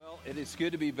It is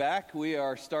good to be back. We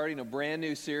are starting a brand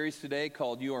new series today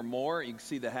called You Are More. You can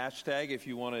see the hashtag if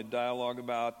you want to dialogue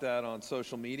about that on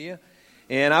social media.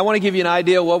 And I want to give you an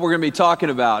idea of what we're going to be talking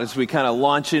about as we kind of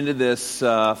launch into this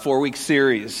 4-week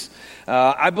series.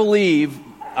 I believe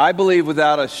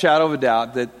without a shadow of a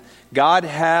doubt that God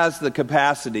has the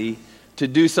capacity to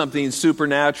do something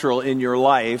supernatural in your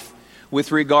life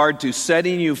with regard to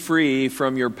setting you free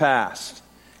from your past.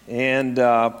 And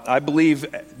I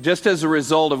believe, just as a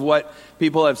result of what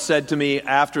people have said to me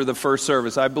after the first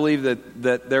service, I believe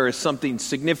that there is something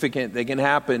significant that can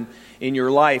happen in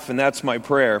your life, and that's my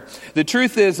prayer. The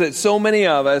truth is that so many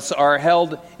of us are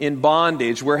held in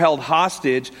bondage. We're held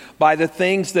hostage by the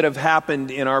things that have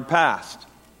happened in our past.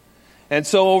 And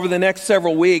so over the next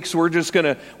several weeks, we're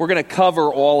going to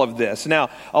cover all of this. Now,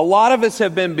 a lot of us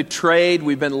have been betrayed,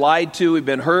 we've been lied to, we've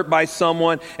been hurt by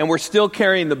someone, and we're still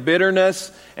carrying the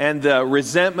bitterness and the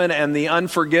resentment and the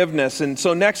unforgiveness. And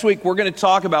so next week, we're going to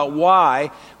talk about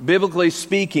why, biblically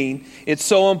speaking, it's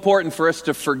so important for us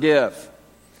to forgive.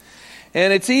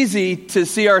 And it's easy to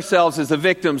see ourselves as the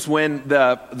victims when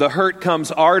the hurt comes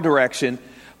our direction,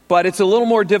 but it's a little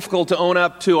more difficult to own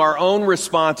up to our own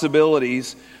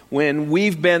responsibilities when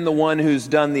we've been the one who's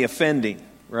done the offending,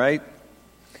 right?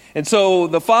 And so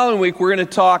the following week, we're going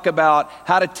to talk about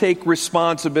how to take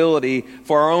responsibility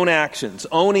for our own actions,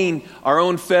 owning our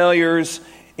own failures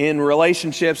in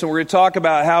relationships, and we're going to talk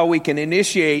about how we can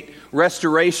initiate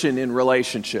restoration in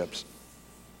relationships.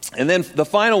 And then the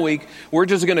final week, we're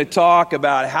just going to talk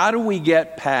about how do we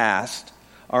get past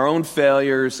our own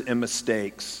failures and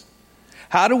mistakes.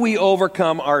 How do we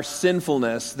overcome our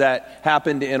sinfulness that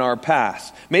happened in our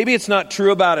past? Maybe it's not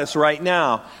true about us right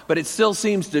now, but it still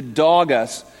seems to dog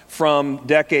us from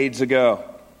decades ago.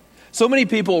 So many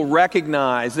people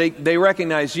recognize, they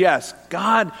recognize, yes,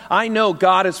 God, I know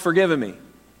God has forgiven me.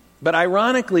 But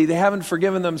ironically, they haven't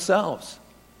forgiven themselves.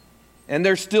 And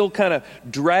they're still kind of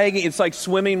dragging, it's like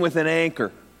swimming with an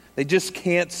anchor. They just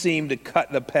can't seem to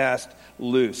cut the past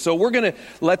loose. So we're going to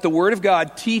let the Word of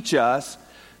God teach us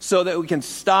so that we can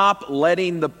stop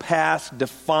letting the past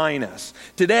define us.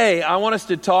 Today, I want us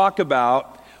to talk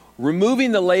about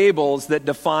removing the labels that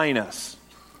define us.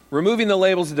 Removing the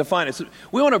labels that define us.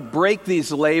 We want to break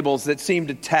these labels that seem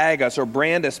to tag us or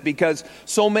brand us because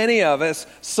so many of us,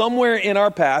 somewhere in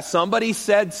our past, somebody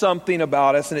said something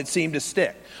about us and it seemed to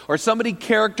stick. Or somebody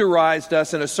characterized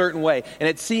us in a certain way and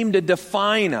it seemed to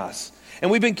define us.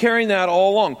 And we've been carrying that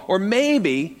all along. Or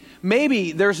maybe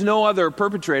there's no other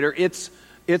perpetrator. It's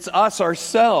us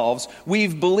ourselves.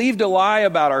 We've believed a lie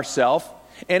about ourselves,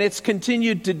 and it's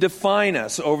continued to define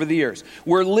us over the years.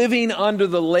 We're living under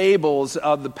the labels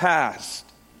of the past.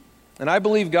 And I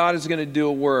believe God is going to do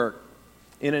a work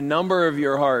in a number of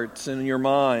your hearts and your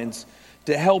minds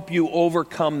to help you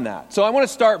overcome that. So I want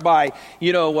to start by,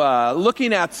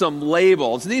 looking at some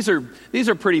labels. These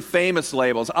are pretty famous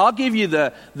labels. I'll give you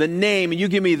the name, and you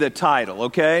give me the title,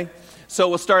 okay? So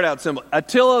we'll start out simple.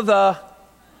 Attila the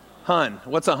Hun.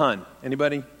 What's a Hun?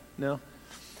 Anybody? No?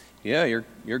 Yeah,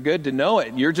 you're good to know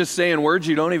it. You're just saying words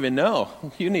you don't even know.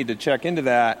 You need to check into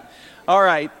that. All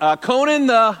right. Conan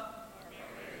the...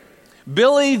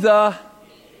 Billy the...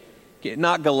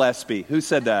 Not Gillespie. Who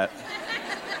said that?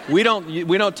 We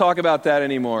don't talk about that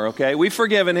anymore, okay? We've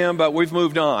forgiven him, but we've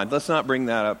moved on. Let's not bring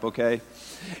that up, okay?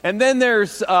 And then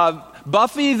there's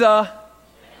Buffy the...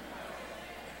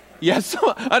 Yes,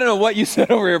 I don't know what you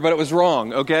said over here, but it was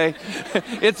wrong, okay?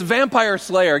 It's Vampire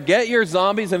Slayer. Get your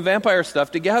zombies and vampire stuff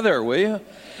together, will you?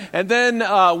 And then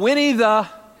Winnie the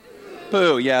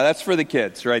Pooh. Yeah, that's for the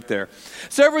kids right there.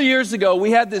 Several years ago,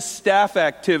 we had this staff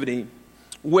activity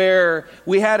where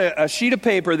we had a sheet of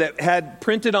paper that had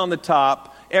printed on the top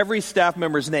every staff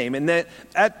member's name. And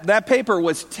that paper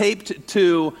was taped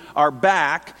to our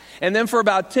back. And then for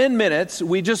about 10 minutes,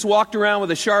 we just walked around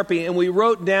with a Sharpie and we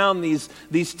wrote down these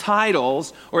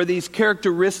titles or these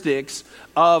characteristics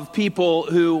of people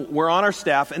who were on our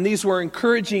staff. And these were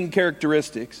encouraging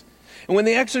characteristics. And when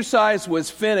the exercise was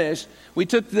finished, we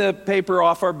took the paper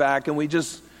off our back and we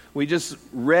just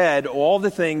read all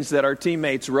the things that our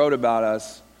teammates wrote about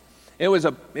us. It was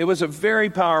a very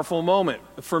powerful moment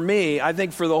for me, I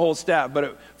think for the whole staff,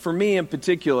 but for me in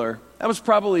particular. That was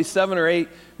probably 7 or 8,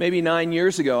 maybe 9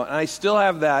 years ago, and I still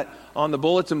have that on the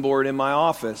bulletin board in my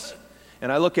office.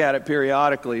 And I look at it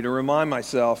periodically to remind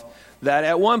myself that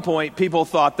at one point people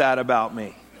thought that about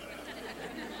me.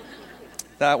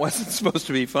 That wasn't supposed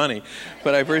to be funny,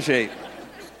 but I appreciate it.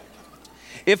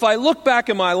 If I look back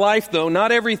at my life, though,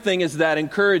 not everything is that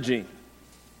encouraging.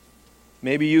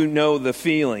 Maybe you know the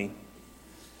feeling.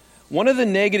 One of the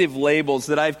negative labels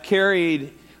that I've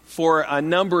carried for a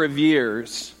number of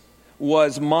years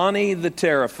was Mani the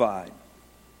Terrified.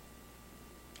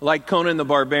 Like Conan the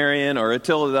Barbarian or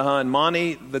Attila the Hun,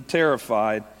 Mani the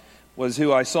Terrified was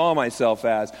who I saw myself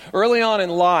as. Early on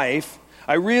in life,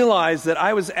 I realized that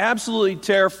I was absolutely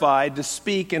terrified to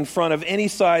speak in front of any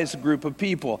size group of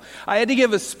people. I had to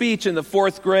give a speech in the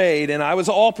 4th grade, and I was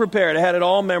all prepared. I had it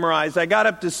all memorized. I got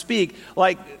up to speak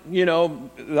like,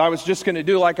 I was just going to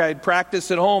do like I had practiced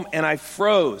at home, and I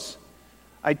froze.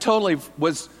 I totally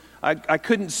was, I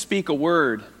couldn't speak a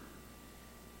word.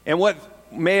 And what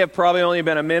may have probably only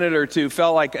been a minute or two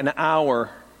felt like an hour.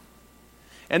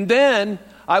 And then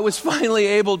I was finally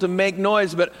able to make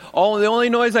noise, but the only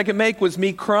noise I could make was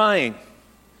me crying,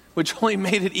 which only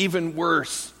made it even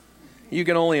worse. You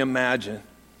can only imagine.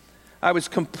 I was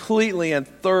completely and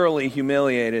thoroughly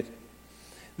humiliated.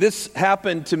 This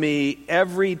happened to me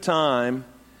every time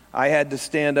I had to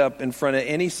stand up in front of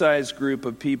any size group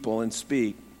of people and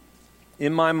speak.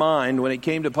 In my mind, when it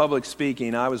came to public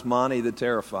speaking, I was Mani the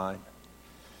Terrified.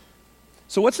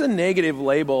 So what's the negative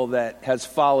label that has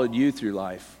followed you through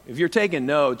life? If you're taking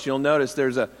notes, you'll notice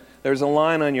there's a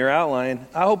line on your outline.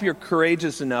 I hope you're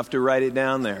courageous enough to write it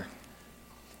down there.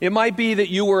 It might be that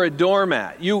you were a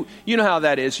doormat. You know how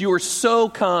that is. You were so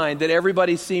kind that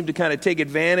everybody seemed to kind of take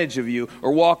advantage of you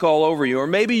or walk all over you. Or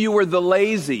maybe you were the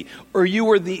lazy, or you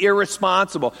were the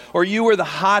irresponsible, or you were the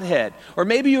hothead, or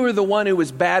maybe you were the one who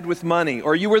was bad with money,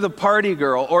 or you were the party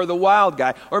girl or the wild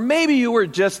guy, or maybe you were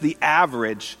just the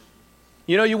average.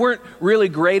 You weren't really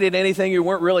great at anything. You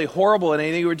weren't really horrible at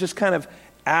anything. You were just kind of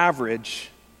average.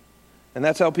 And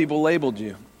that's how people labeled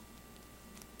you.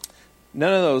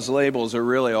 None of those labels are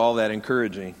really all that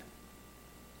encouraging.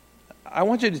 I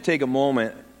want you to take a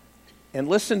moment and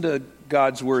listen to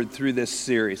God's Word through this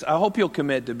series. I hope you'll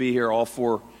commit to be here all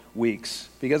 4 weeks,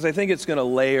 because I think it's going to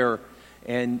layer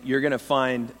and you're going to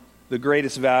find the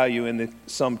greatest value in the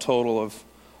sum total of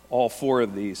all 4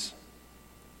 of these.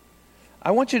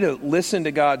 I want you to listen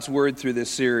to God's Word through this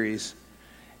series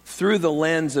through the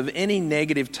lens of any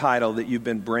negative title that you've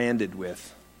been branded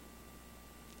with.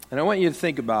 And I want you to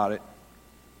think about it,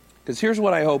 because here's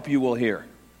what I hope you will hear.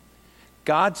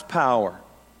 God's power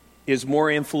is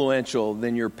more influential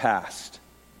than your past.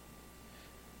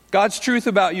 God's truth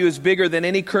about you is bigger than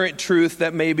any current truth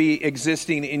that may be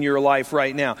existing in your life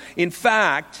right now. In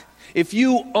fact, if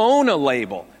you own a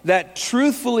label that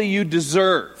truthfully you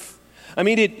deserve,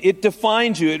 it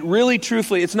defines you. It really,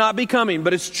 truthfully, it's not becoming,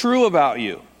 but it's true about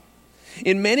you.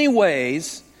 In many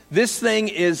ways, this thing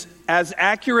is as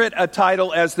accurate a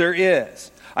title as there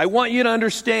is. I want you to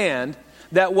understand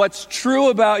that what's true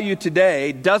about you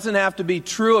today doesn't have to be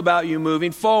true about you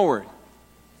moving forward.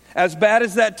 As bad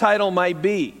as that title might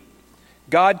be,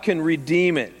 God can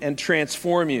redeem it and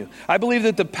transform you. I believe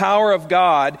that the power of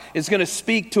God is going to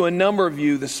speak to a number of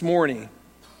you this morning.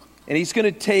 And He's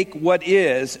going to take what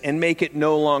is and make it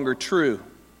no longer true.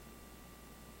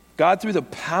 God, through the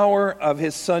power of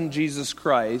His Son, Jesus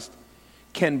Christ,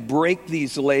 can break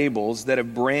these labels that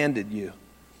have branded you.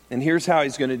 And here's how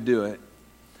He's going to do it.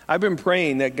 I've been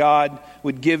praying that God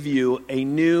would give you a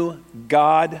new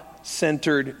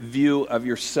God-centered view of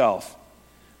yourself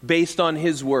based on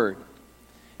His Word.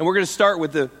 And we're going to start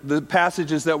with the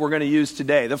passages that we're going to use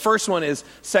today. The first one is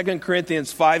 2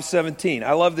 Corinthians 5:17.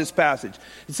 I love this passage.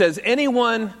 It says,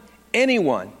 anyone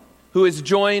who is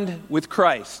joined with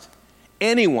Christ.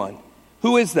 Anyone.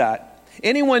 Who is that?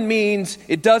 Anyone means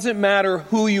it doesn't matter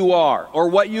who you are or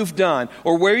what you've done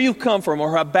or where you've come from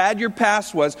or how bad your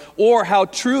past was or how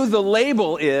true the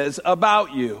label is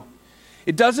about you.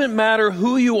 It doesn't matter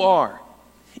who you are.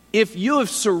 If you have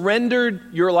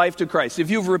surrendered your life to Christ, if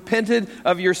you've repented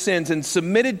of your sins and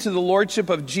submitted to the Lordship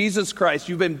of Jesus Christ,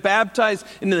 you've been baptized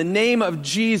in the name of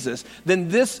Jesus, then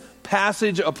this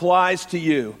passage applies to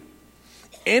you.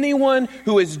 Anyone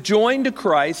who is joined to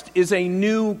Christ is a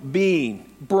new being,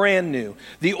 brand new.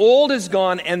 The old is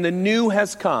gone and the new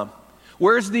has come.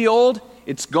 Where's the old?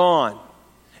 It's gone.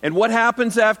 And what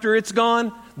happens after it's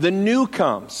gone? The new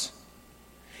comes.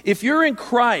 If you're in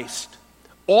Christ,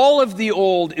 all of the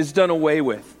old is done away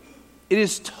with. It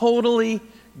is totally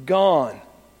gone.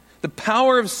 The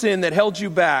power of sin that held you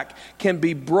back can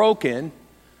be broken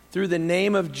through the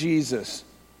name of Jesus.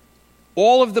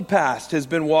 All of the past has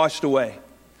been washed away.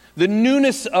 The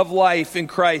newness of life in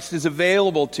Christ is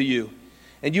available to you,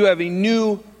 and you have a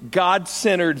new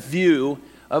God-centered view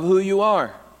of who you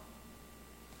are.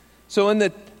 So in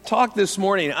the talk this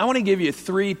morning, I want to give you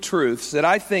 3 truths that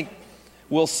I think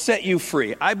will set you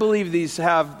free. I believe these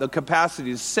have the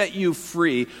capacity to set you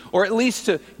free, or at least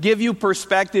to give you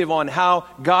perspective on how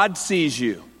God sees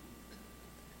you,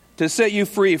 to set you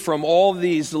free from all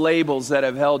these labels that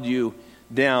have held you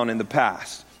down in the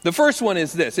past. The first one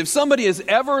is this. If somebody has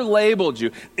ever labeled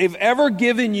you, if ever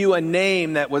given you a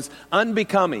name that was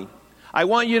unbecoming, I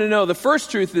want you to know the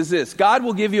first truth is this. God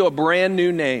will give you a brand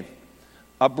new name.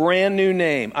 A brand new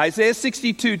name. Isaiah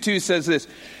 62:2 says this.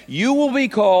 You will be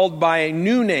called by a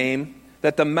new name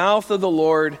that the mouth of the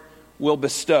Lord will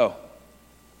bestow.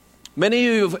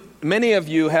 Many of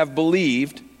you have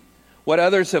believed what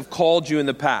others have called you in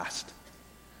the past.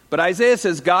 But Isaiah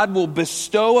says God will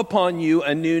bestow upon you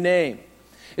a new name.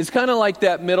 It's kind of like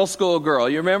that middle school girl.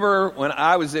 You remember when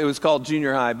it was called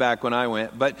junior high back when I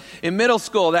went. But in middle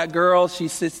school, that girl, she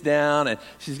sits down and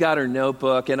she's got her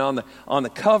notebook. And on the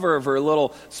cover of her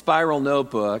little spiral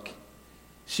notebook,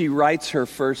 she writes her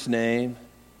first name.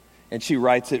 And she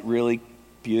writes it really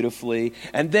beautifully.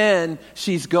 And then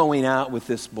she's going out with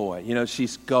this boy. You know,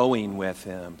 she's going with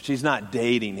him. She's not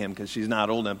dating him because she's not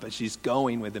old enough, but she's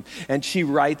going with him. And she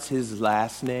writes his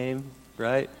last name,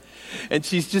 right? And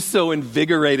she's just so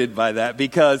invigorated by that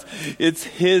because it's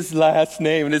his last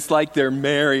name and it's like they're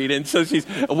married. And so she's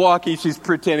walking, she's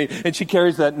pretending, and she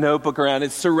carries that notebook around.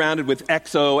 It's surrounded with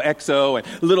XOXO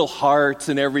and little hearts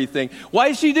and everything. Why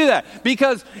does she do that?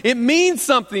 Because it means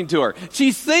something to her.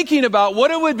 She's thinking about what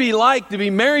it would be like to be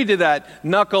married to that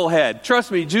knucklehead.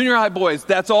 Trust me, junior high boys,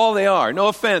 that's all they are. No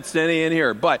offense to any in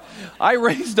here, but I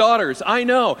raise daughters. I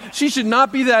know. She should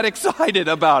not be that excited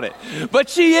about it. But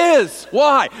she is.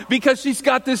 Why? Because she's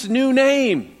got this new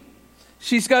name.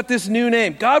 She's got this new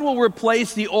name. God will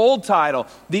replace the old title,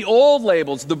 the old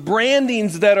labels, the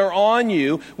brandings that are on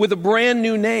you with a brand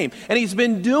new name. And he's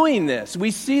been doing this.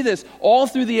 We see this all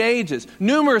through the ages.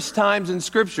 Numerous times in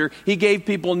Scripture, he gave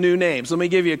people new names. Let me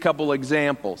give you a couple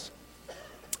examples.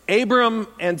 Abram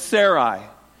and Sarai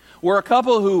were a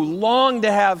couple who longed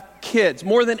to have kids.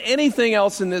 More than anything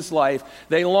else in this life,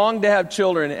 they longed to have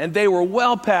children, and they were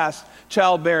well past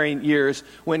childbearing years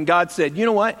when God said, you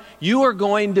know what? You are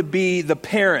going to be the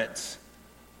parents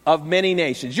of many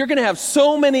nations. You're going to have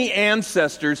so many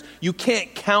ancestors, you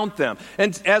can't count them.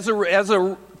 And as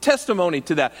a testimony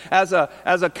to that, as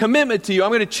a commitment to you,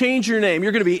 I'm going to change your name.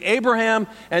 You're going to be Abraham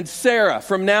and Sarah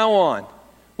from now on,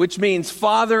 which means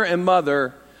father and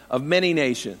mother of many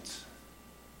nations.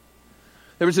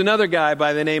 There was another guy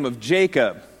by the name of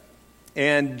Jacob.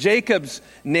 And Jacob's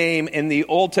name in the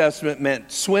Old Testament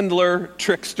meant swindler,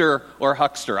 trickster, or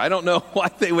huckster. I don't know why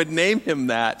they would name him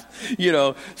that,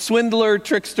 swindler,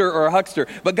 trickster, or huckster.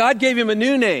 But God gave him a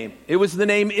new name. It was the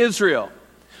name Israel,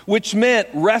 which meant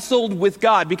wrestled with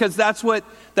God, because that's what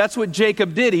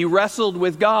Jacob did. He wrestled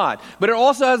with God. But it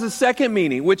also has a second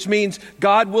meaning, which means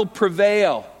God will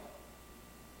prevail.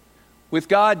 With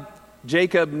God,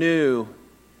 Jacob knew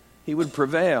he would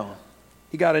prevail.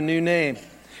 He got a new name.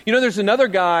 There's another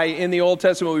guy in the Old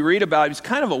Testament we read about. He's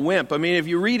kind of a wimp. I mean, if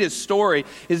you read his story,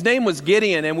 his name was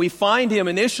Gideon, and we find him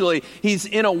initially, he's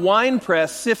in a wine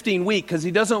press sifting wheat because he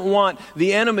doesn't want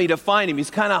the enemy to find him. He's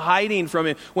kind of hiding from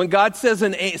him. When God sends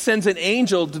an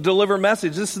angel to deliver a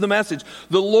message, this is the message.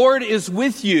 The Lord is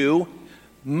with you,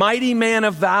 mighty man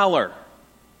of valor.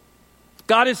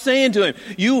 God is saying to him,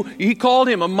 he called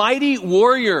him a mighty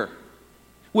warrior.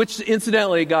 Which,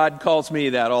 incidentally, God calls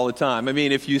me that all the time. I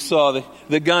mean, if you saw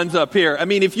the guns up here,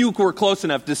 if you were close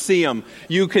enough to see them,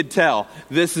 you could tell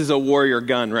this is a warrior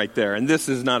gun right there. And this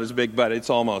is not as big, but it's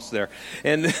almost there.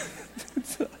 And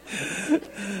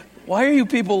why are you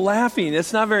people laughing?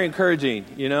 It's not very encouraging,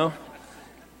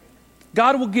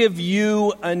 God will give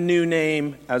you a new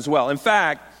name as well. In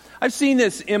fact, I've seen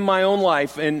this in my own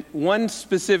life in one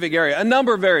specific area, a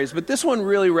number of areas, but this one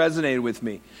really resonated with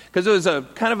me because it was a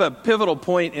kind of a pivotal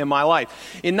point in my life.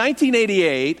 In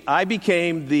 1988, I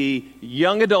became the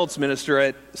young adults minister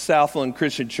at Southland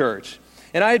Christian Church.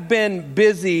 And I had been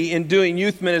busy in doing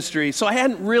youth ministry, so I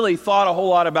hadn't really thought a whole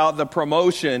lot about the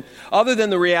promotion other than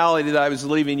the reality that I was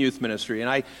leaving youth ministry.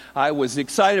 And I was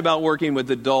excited about working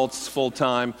with adults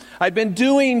full-time. I'd been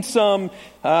doing some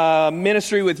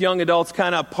ministry with young adults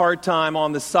kind of part-time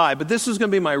on the side, but this was going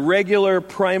to be my regular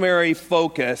primary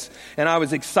focus, and I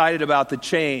was excited about the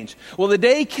change. Well, the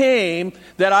day came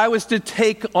that I was to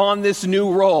take on this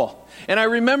new role. And I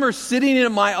remember sitting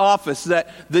in my office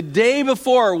that the day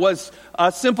before was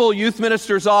a simple youth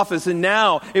minister's office, and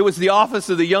now it was the office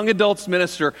of the young adults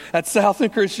minister at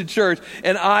Southland Christian Church.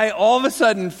 And I all of a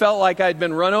sudden felt like I'd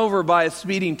been run over by a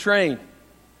speeding train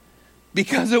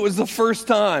because it was the first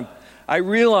time I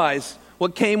realized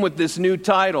what came with this new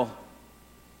title.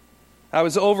 I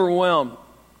was overwhelmed.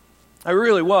 I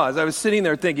really was. I was sitting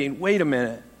there thinking, wait a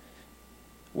minute.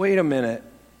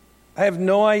 I have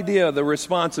no idea the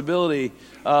responsibility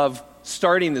of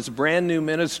starting this brand new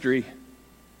ministry.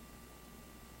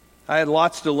 I had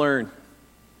lots to learn.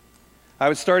 I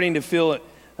was starting to feel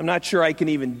I'm not sure I can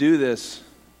even do this.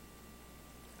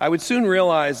 I would soon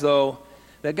realize, though,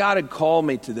 that God had called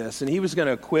me to this, and He was going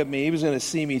to equip me. He was going to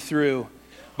see me through.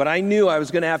 But I knew I was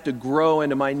going to have to grow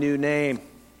into my new name.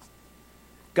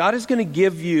 God is going to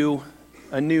give you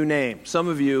a new name. Some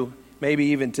of you, maybe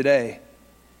even today.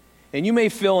 And you may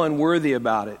feel unworthy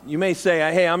about it. You may say,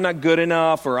 hey, I'm not good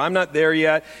enough, or I'm not there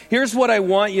yet. Here's what I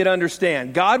want you to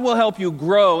understand. God will help you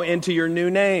grow into your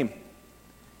new name.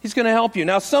 He's going to help you.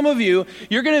 Now, some of you,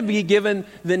 you're going to be given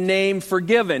the name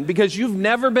forgiven because you've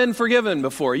never been forgiven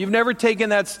before. You've never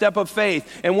taken that step of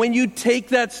faith. And when you take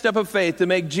that step of faith to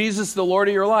make Jesus the Lord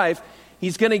of your life,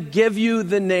 He's going to give you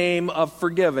the name of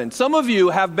forgiven. Some of you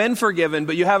have been forgiven,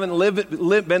 but you haven't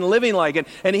been living like it.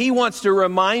 And He wants to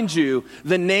remind you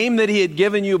the name that He had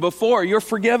given you before. You're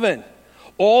forgiven.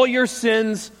 All your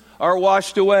sins are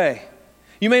washed away.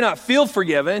 You may not feel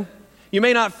forgiven. You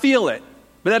may not feel it.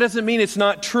 But that doesn't mean it's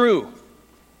not true.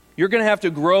 You're going to have to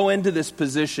grow into this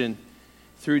position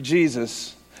through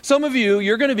Jesus. Some of you,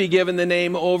 you're going to be given the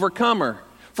name overcomer.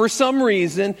 For some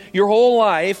reason, your whole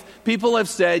life, people have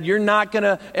said you're not going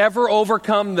to ever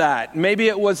overcome that. Maybe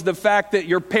it was the fact that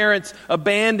your parents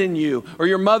abandoned you, or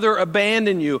your mother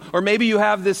abandoned you, or maybe you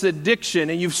have this addiction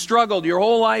and you've struggled your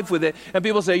whole life with it, and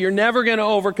people say you're never going to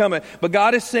overcome it. But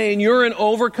God is saying you're an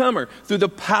overcomer through the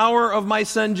power of my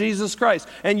Son, Jesus Christ,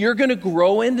 and you're going to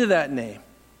grow into that name.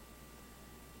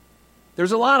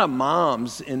 There's a lot of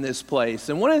moms in this place,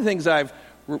 and one of the things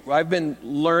I've been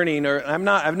learning,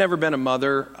 I've never been a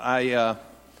mother. I've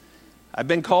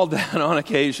been called that on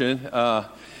occasion,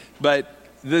 but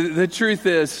the truth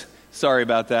is, sorry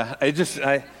about that.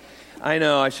 I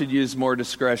know I should use more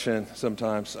discretion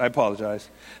sometimes. I apologize.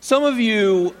 Some of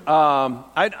you,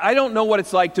 I don't know what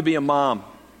it's like to be a mom,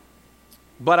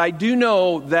 but I do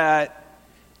know that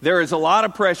there is a lot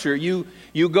of pressure. You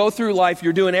go through life,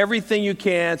 you're doing everything you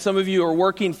can. Some of you are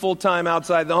working full-time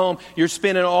outside the home. You're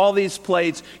spinning all these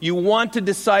plates. You want to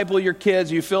disciple your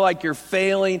kids. You feel like you're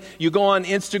failing. You go on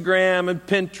Instagram and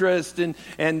Pinterest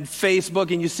and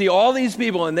Facebook, and you see all these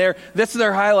people, and this is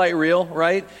their highlight reel,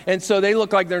 right? And so they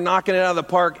look like they're knocking it out of the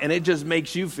park, and it just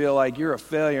makes you feel like you're a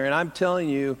failure. And I'm telling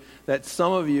you that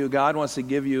some of you, God wants to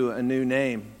give you a new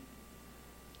name.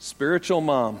 Spiritual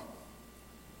mom.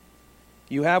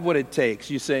 You have what it takes.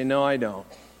 You say, no, I don't.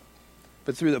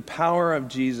 But through the power of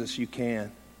Jesus, you can.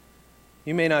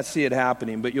 You may not see it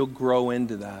happening, but you'll grow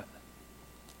into that.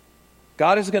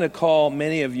 God is going to call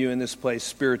many of you in this place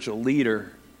spiritual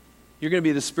leader. You're going to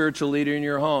be the spiritual leader in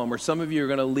your home, or some of you are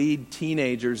going to lead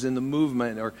teenagers in the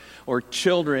movement, or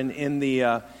children in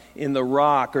the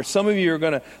rock, or some of you are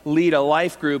going to lead a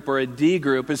life group or a D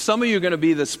group, and some of you are going to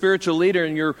be the spiritual leader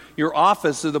in your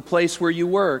office or the place where you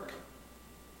work.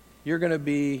 You're going to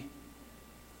be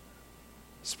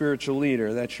spiritual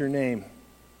leader. That's your name.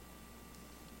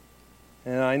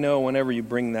 And I know whenever you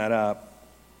bring that up,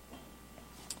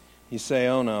 you say,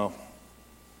 oh no,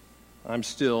 I'm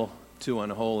still too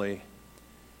unholy.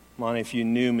 Monty, if you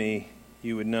knew me,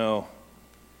 you would know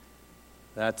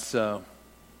that's not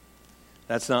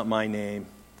my name.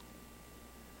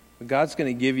 But God's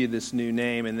going to give you this new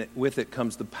name, and with it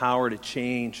comes the power to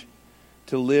change,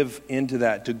 to live into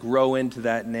that, to grow into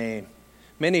that name.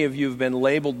 Many of you have been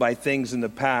labeled by things in the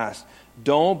past.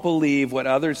 Don't believe what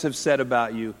others have said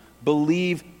about you.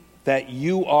 Believe that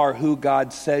you are who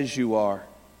God says you are.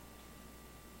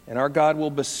 And our God will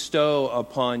bestow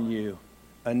upon you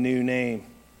a new name.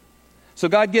 So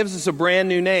God gives us a brand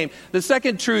new name. The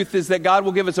second truth is that God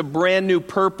will give us a brand new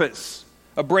purpose.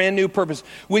 A brand new purpose.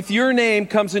 With your name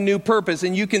comes a new purpose.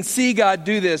 And you can see God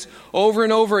do this over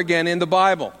and over again in the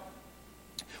Bible.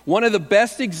 One of the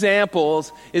best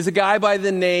examples is a guy by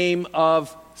the name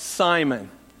of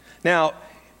Simon. Now,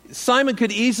 Simon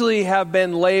could easily have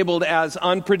been labeled as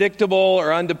unpredictable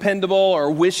or undependable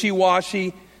or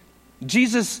wishy-washy.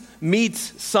 Jesus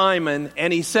meets Simon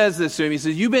and he says this to him. He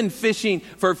says, you've been fishing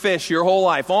for fish your whole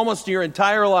life, almost your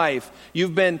entire life.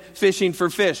 You've been fishing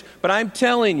for fish. But I'm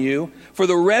telling you, for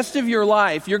the rest of your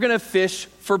life, you're going to fish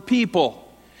for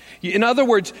people. In other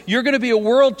words, you're going to be a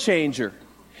world changer.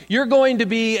 You're going to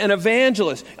be an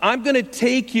evangelist. I'm going to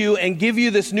take you and give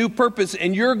you this new purpose,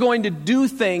 and you're going to do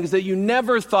things that you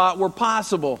never thought were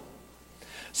possible.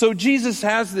 So Jesus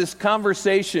has this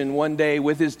conversation one day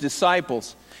with his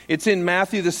disciples. It's in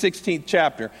Matthew the 16th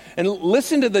chapter. And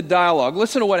listen to the dialogue.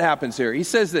 Listen to what happens here. He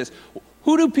says this,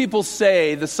 who do people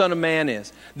say the Son of Man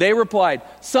is? They replied,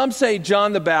 some say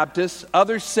John the Baptist,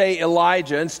 others say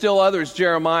Elijah, and still others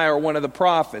Jeremiah or one of the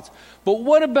prophets. But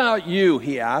what about you,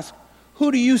 he asked.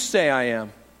 Who do you say I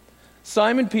am?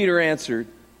 Simon Peter answered,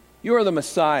 you are the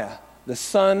Messiah, the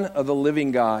Son of the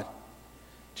living God.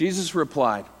 Jesus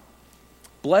replied,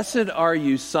 Blessed are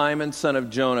you, Simon, son of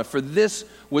Jonah, for this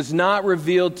was not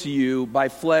revealed to you by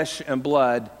flesh and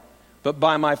blood, but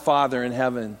by my Father in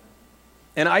heaven.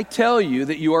 And I tell you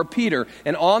that you are Peter,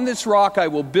 and on this rock I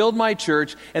will build my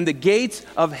church, and the gates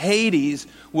of Hades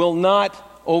will not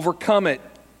overcome it."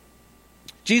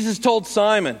 Jesus told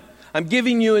Simon, "I'm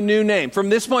giving you a new name. From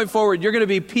this point forward, you're going to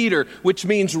be Peter, which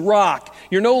means rock.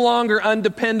 You're no longer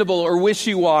undependable or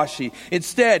wishy-washy.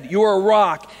 Instead, you are a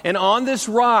rock, and on this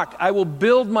rock I will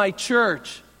build my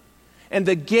church, and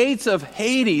the gates of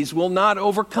Hades will not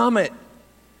overcome it."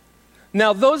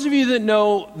 Now, those of you that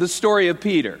know the story of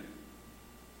Peter,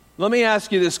 let me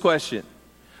ask you this question.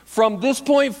 From this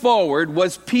point forward,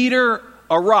 was Peter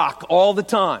a rock all the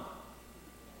time?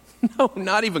 No,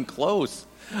 not even close.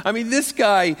 I mean, this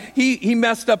guy, he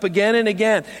messed up again and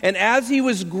again. And as he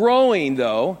was growing,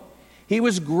 though, he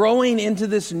was growing into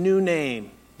this new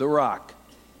name, the rock.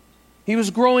 He was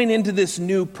growing into this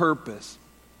new purpose.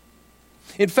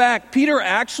 In fact, Peter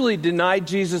actually denied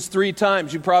Jesus 3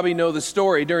 times. You probably know the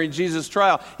story. During Jesus'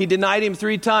 trial, he denied him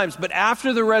 3 times. But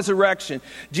after the resurrection,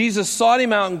 Jesus sought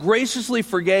him out and graciously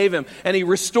forgave him, and he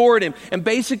restored him. And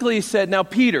basically he said, "Now,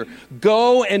 Peter,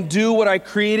 go and do what I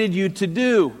created you to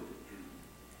do."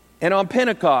 And on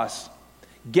Pentecost,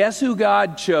 guess who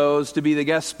God chose to be the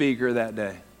guest speaker that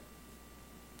day?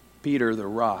 Peter the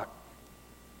rock.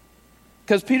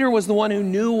 Because Peter was the one who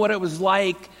knew what it was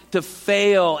like to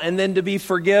fail and then to be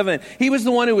forgiven. He was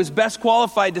the one who was best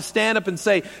qualified to stand up and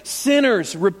say,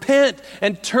 "Sinners, repent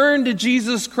and turn to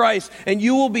Jesus Christ and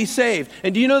you will be saved."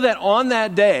 And do you know that on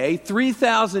that day,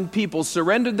 3,000 people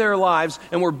surrendered their lives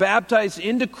and were baptized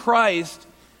into Christ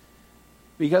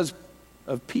because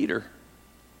of Peter?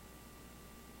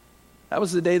 That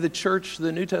was the day the church,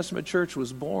 the New Testament church,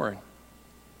 was born.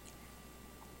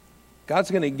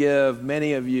 God's going to give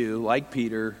many of you, like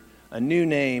Peter, a new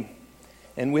name.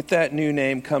 And with that new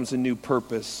name comes a new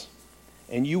purpose.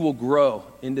 And you will grow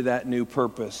into that new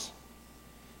purpose.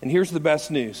 And here's the best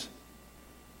news.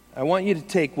 I want you to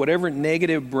take whatever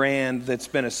negative brand that's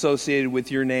been associated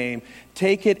with your name,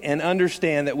 take it and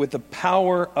understand that with the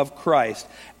power of Christ,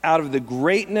 out of the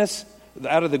greatest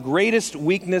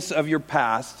weakness of your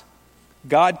past,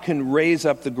 God can raise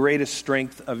up the greatest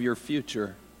strength of your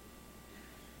future.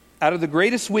 Out of the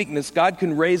greatest weakness, God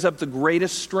can raise up the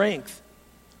greatest strength.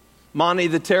 Monty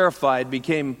the Terrified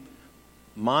became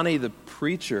Monty the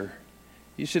Preacher.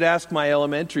 You should ask my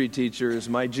elementary teachers,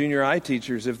 my junior high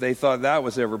teachers, if they thought that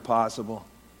was ever possible.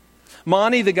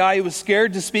 Monty, the guy who was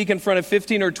scared to speak in front of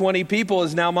 15 or 20 people,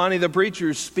 is now Monty the Preacher,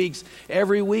 who speaks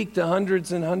every week to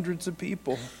hundreds and hundreds of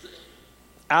people.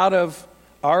 Out of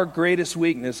our greatest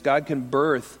weakness, God can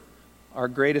birth our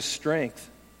greatest strength.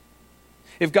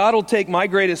 If God will take my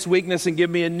greatest weakness and give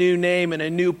me a new name and a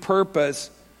new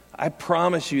purpose, I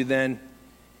promise you then,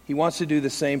 He wants to do the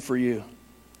same for you.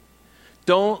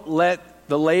 Don't let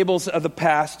the labels of the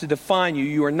past to define you.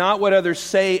 You are not what others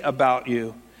say about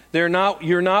you. You're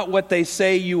not what they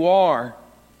say you are.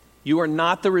 You are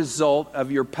not the result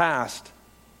of your past.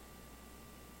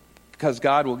 Because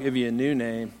God will give you a new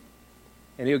name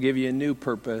and He'll give you a new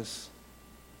purpose.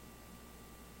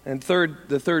 And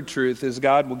the third truth is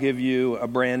God will give you a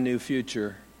brand new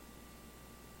future.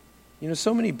 You know,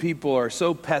 so many people are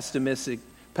so pessimistic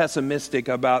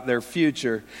about their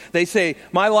future. They say,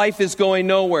 "My life is going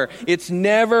nowhere. It's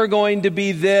never going to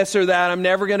be this or that. I'm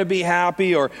never going to be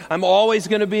happy," or "I'm always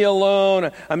going to be alone.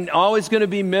 I'm always going to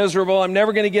be miserable. I'm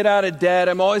never going to get out of debt.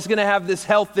 I'm always going to have this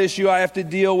health issue I have to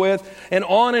deal with." And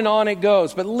on it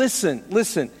goes. But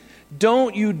listen.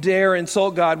 Don't you dare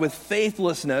insult God with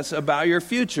faithlessness about your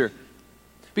future.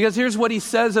 Because here's what He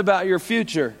says about your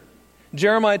future.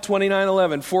 Jeremiah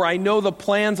 29:11, "For I know the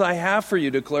plans I have for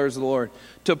you, declares the Lord,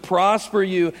 to prosper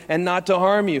you and not to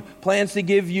harm you, plans to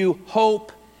give you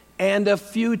hope and a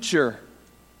future."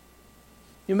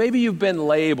 Maybe you've been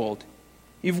labeled.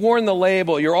 You've worn the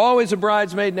label. You're always a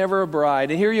bridesmaid, never a bride.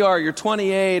 And here you are, you're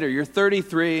 28 or you're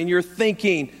 33, and you're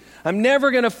thinking, "I'm never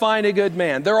going to find a good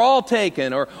man. They're all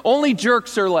taken," or "only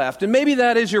jerks are left." And maybe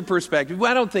that is your perspective.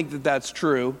 I don't think that that's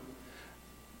true.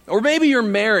 Or maybe you're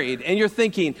married and you're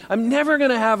thinking, "I'm never going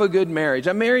to have a good marriage.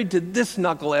 I'm married to this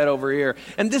knucklehead over here,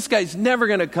 and this guy's never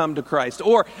going to come to Christ."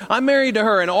 Or "I'm married to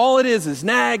her, and all it is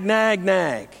nag, nag,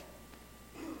 nag."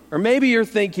 Or maybe you're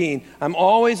thinking, "I'm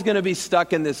always going to be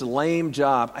stuck in this lame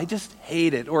job. I just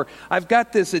hate it." Or "I've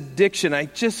got this addiction.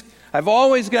 I've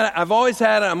always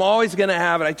had it. I'm always going to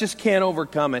have it. I just can't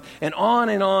overcome it." And on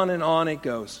and on and on it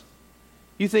goes.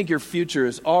 You think your future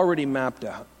is already mapped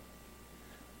out.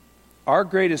 Our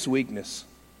greatest weakness,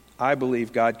 I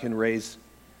believe God can raise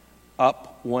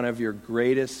up one of your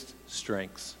greatest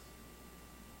strengths.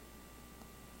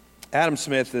 Adam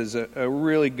Smith is a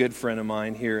really good friend of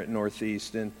mine here at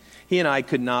Northeast, and he and I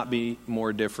could not be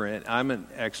more different. I'm an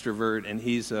extrovert, and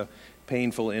he's a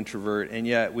painful introvert, and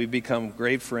yet we've become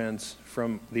great friends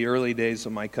from the early days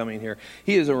of my coming here.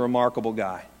 He is a remarkable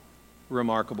guy,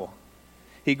 remarkable.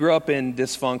 He grew up in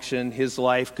dysfunction. His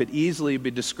life could easily be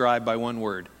described by one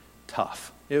word: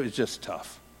 tough. It was just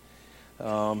tough.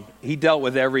 He dealt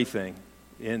with everything.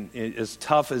 And as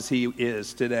tough as he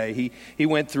is today, he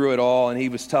went through it all, and he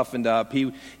was toughened up.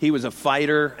 He was a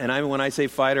fighter, and when I say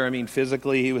fighter, I mean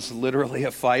physically. He was literally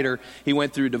a fighter. He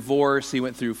went through divorce. He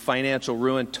went through financial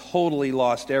ruin, totally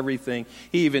lost everything.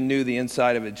 He even knew the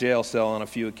inside of a jail cell on a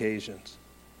few occasions.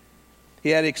 He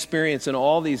had experience in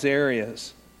all these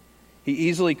areas. He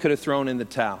easily could have thrown in the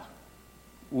towel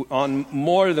on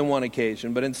more than one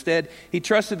occasion, but instead, he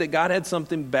trusted that God had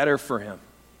something better for him.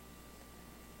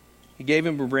 He gave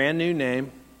him a brand new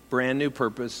name, brand new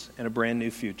purpose, and a brand new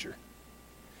future.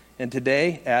 And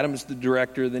today, Adam's the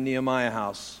director of the Nehemiah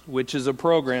House, which is a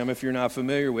program, if you're not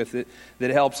familiar with it,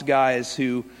 that helps guys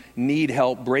who need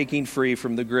help breaking free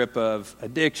from the grip of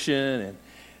addiction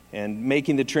and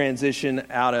making the transition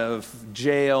out of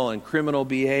jail and criminal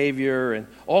behavior and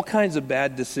all kinds of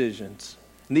bad decisions.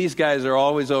 And these guys are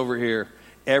always over here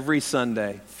every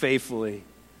Sunday, faithfully.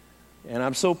 And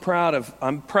I'm proud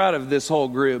of this whole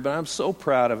group, but I'm so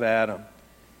proud of Adam.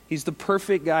 He's the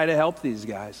perfect guy to help these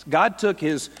guys. God took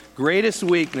his greatest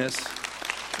weakness.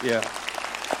 Yeah.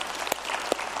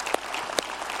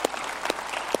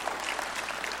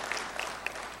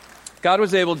 God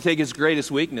was able to take his greatest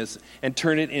weakness and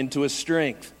turn it into a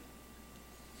strength.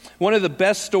 One of the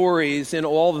best stories in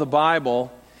all of the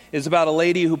Bible is about a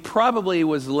lady who probably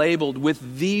was labeled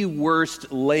with the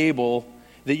worst label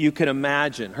that you can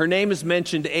imagine. Her name is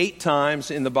mentioned 8 times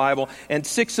in the Bible, and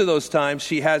 6 of those times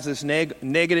she has this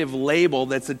negative label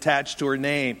that's attached to her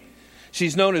name.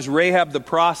 She's known as Rahab the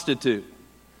prostitute,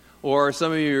 or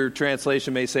some of your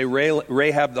translation may say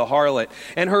Rahab the harlot.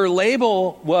 And her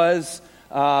label was,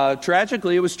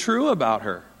 tragically, it was true about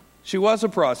her. She was a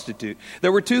prostitute.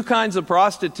 There were 2 kinds of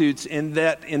prostitutes in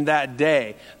that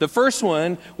day. The first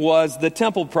one was the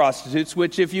temple prostitutes,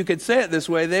 which, if you could say it this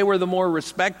way, they were the more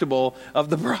respectable of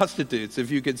the prostitutes,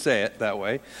 if you could say it that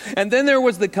way. And then there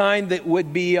was the kind that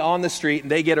would be on the street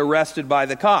and they get arrested by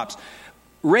the cops.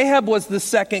 Rahab was the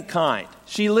second kind.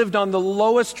 She lived on the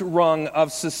lowest rung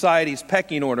of society's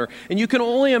pecking order. And you can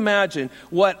only imagine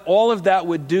what all of that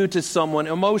would do to someone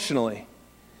emotionally.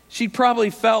 She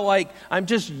probably felt like, I'm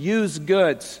just used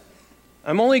goods.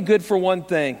 I'm only good for one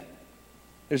thing.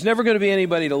 There's never going to be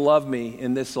anybody to love me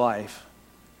in this life.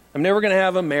 I'm never going to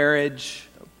have a marriage,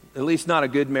 at least not a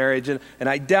good marriage, and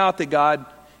I doubt that God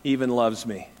even loves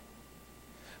me.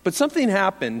 But something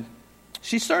happened.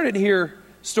 She started to hear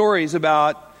stories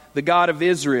about the God of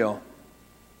Israel.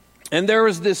 And there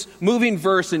was this moving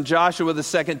verse in Joshua, the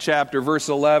 2nd chapter, verse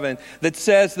 11, that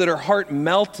says that her heart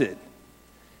melted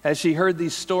as she heard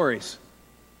these stories.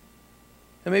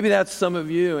 And maybe that's some of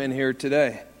you in here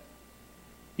today.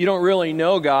 You don't really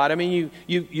know God. I mean,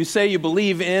 you say you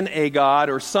believe in a God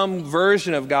or some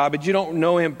version of God, but you don't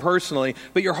know him personally.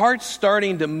 But your heart's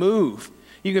starting to move.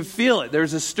 You can feel it.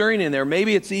 There's a stirring in there.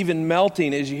 Maybe it's even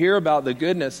melting as you hear about the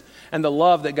goodness and the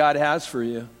love that God has for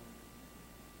you.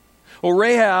 Well,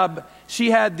 Rahab, she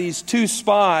had these 2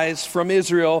 spies from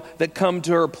Israel that come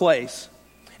to her place.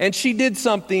 And she did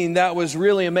something that was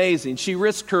really amazing. She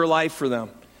risked her life for them.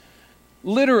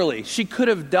 Literally, she could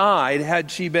have died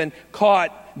had she been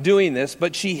caught doing this,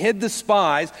 but she hid the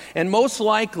spies, and most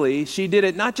likely she did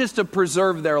it not just to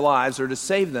preserve their lives or to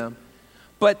save them,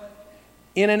 but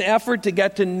in an effort to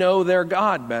get to know their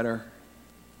God better.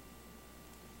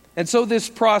 And so this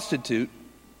prostitute,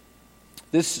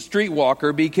 this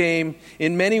streetwalker, became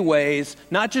in many ways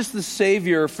not just the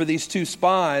savior for these 2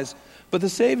 spies, but the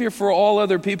savior for all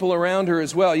other people around her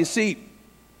as well. You see,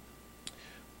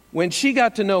 when she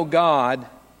got to know God,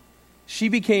 she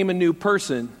became a new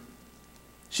person.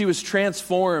 She was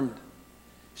transformed.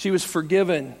 She was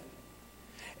forgiven.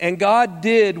 And God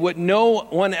did what no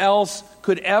one else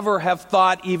could ever have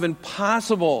thought even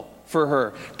possible for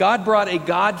her. God brought a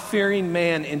God-fearing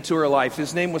man into her life.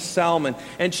 His name was Salmon.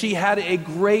 And she had a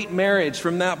great marriage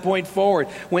from that point forward.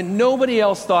 When nobody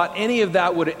else thought any of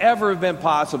that would ever have been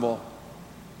possible,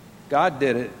 God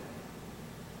did it.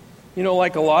 You know,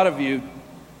 like a lot of you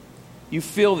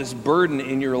feel this burden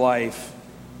in your life.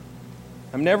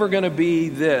 I'm never going to be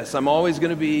this. I'm always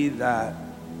going to be that.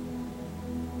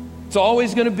 It's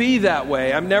always going to be that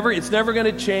way. It's never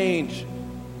going to change.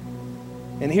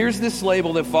 And here's this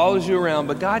label that follows you around,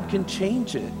 but God can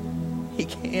change it. He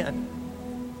can.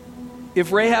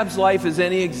 If Rahab's life is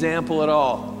any example at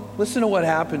all, Listen to what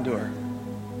happened to her.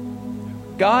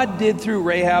 God did through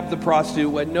Rahab the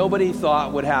prostitute what nobody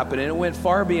thought would happen, and it went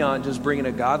far beyond just bringing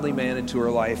a godly man into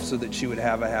her life so that she would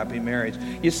have a happy marriage.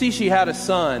 You see, she had a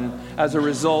son as a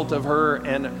result of her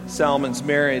and Salmon's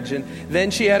marriage, and then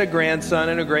she had a grandson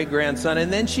and a great-grandson,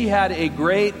 and then she had a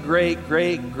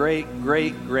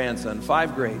great-great-great-great-great-grandson,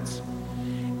 5 greats.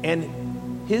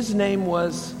 And his name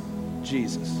was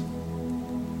Jesus.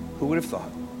 Who would have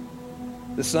thought?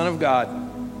 The Son of God,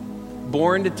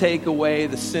 born to take away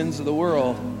the sins of the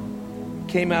world,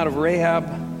 came out of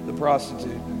Rahab the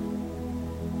prostitute.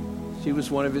 She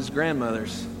was one of his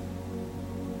grandmothers.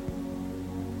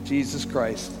 Jesus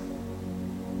Christ,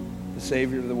 the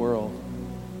Savior of the world.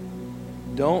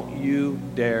 Don't you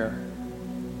dare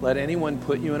let anyone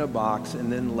put you in a box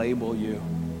and then label you.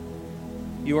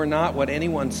 You are not what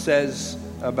anyone says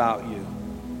about you,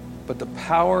 but the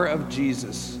power of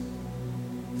Jesus.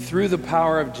 Through the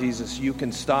power of Jesus, you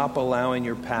can stop allowing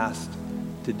your past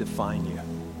to define you.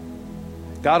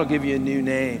 God will give you a new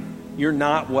name. You're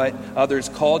not what others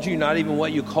called you, not even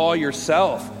what you call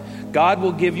yourself. God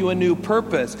will give you a new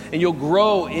purpose, and you'll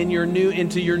grow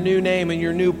into your new name and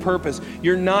your new purpose.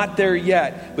 You're not there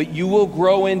yet, but you will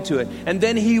grow into it. And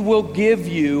then He will give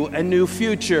you a new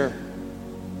future.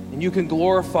 And you can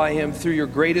glorify Him through your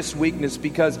greatest weakness,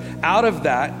 because out of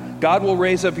that, God will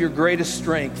raise up your greatest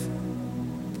strength.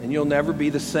 And you'll never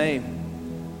be the same.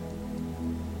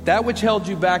 That which held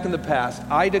you back in the past,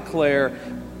 I declare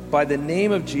by the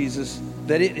name of Jesus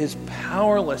that it is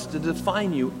powerless to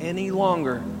define you any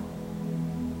longer.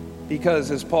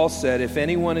 Because as Paul said, if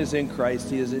anyone is in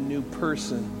Christ, he is a new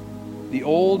person. The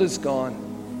old is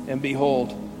gone, and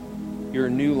behold, your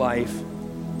new life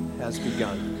has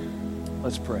begun.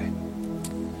 Let's pray.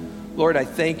 Lord, I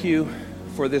thank you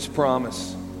for this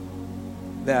promise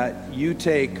that you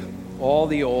take all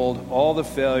the old, all the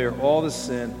failure, all the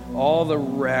sin, all the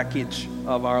wreckage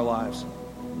of our lives,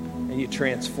 and you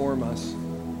transform us.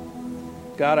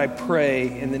 God, I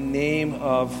pray in the name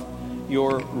of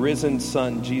your risen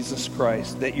Son, Jesus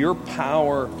Christ, that your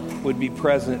power would be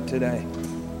present today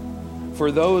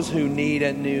for those who need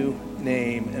a new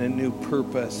name and a new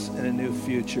purpose and a new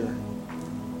future.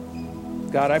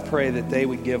 God, I pray that they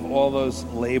would give all those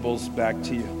labels back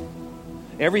to you.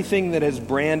 Everything that has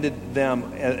branded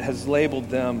them, has labeled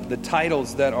them, the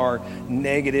titles that are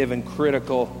negative and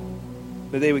critical,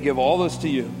 that they would give all those to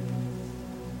you.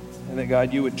 And that,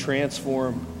 God, you would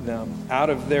transform them. Out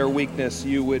of their weakness,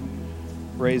 you would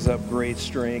raise up great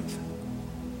strength.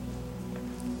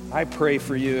 I pray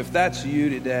for you. If that's you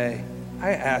today,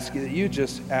 I ask you that you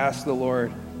just ask the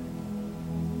Lord,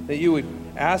 that you would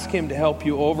ask Him to help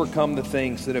you overcome the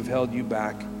things that have held you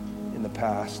back in the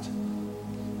past.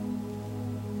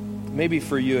 Maybe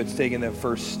for you, it's taking that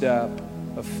first step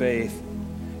of faith.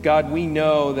 God, we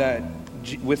know that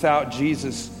without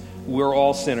Jesus, we're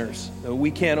all sinners.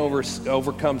 We can't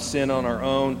overcome sin on our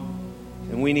own,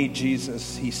 and we need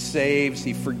Jesus. He saves,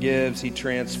 He forgives, He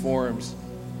transforms.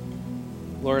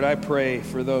 Lord, I pray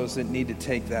for those that need to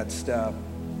take that step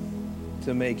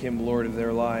to make Him Lord of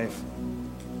their life.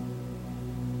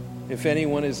 If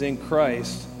anyone is in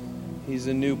Christ, he's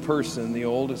a new person. The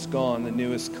old is gone, the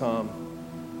new has come.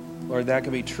 Lord, that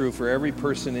can be true for every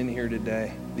person in here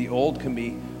today. The old can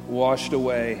be washed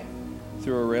away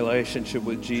through a relationship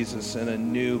with Jesus, and the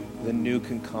new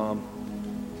can come.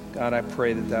 God, I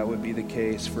pray that that would be the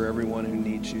case for everyone who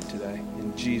needs you today.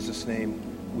 In Jesus' name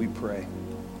we pray.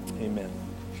 Amen.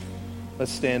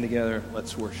 Let's stand together.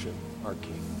 Let's worship our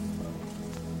King.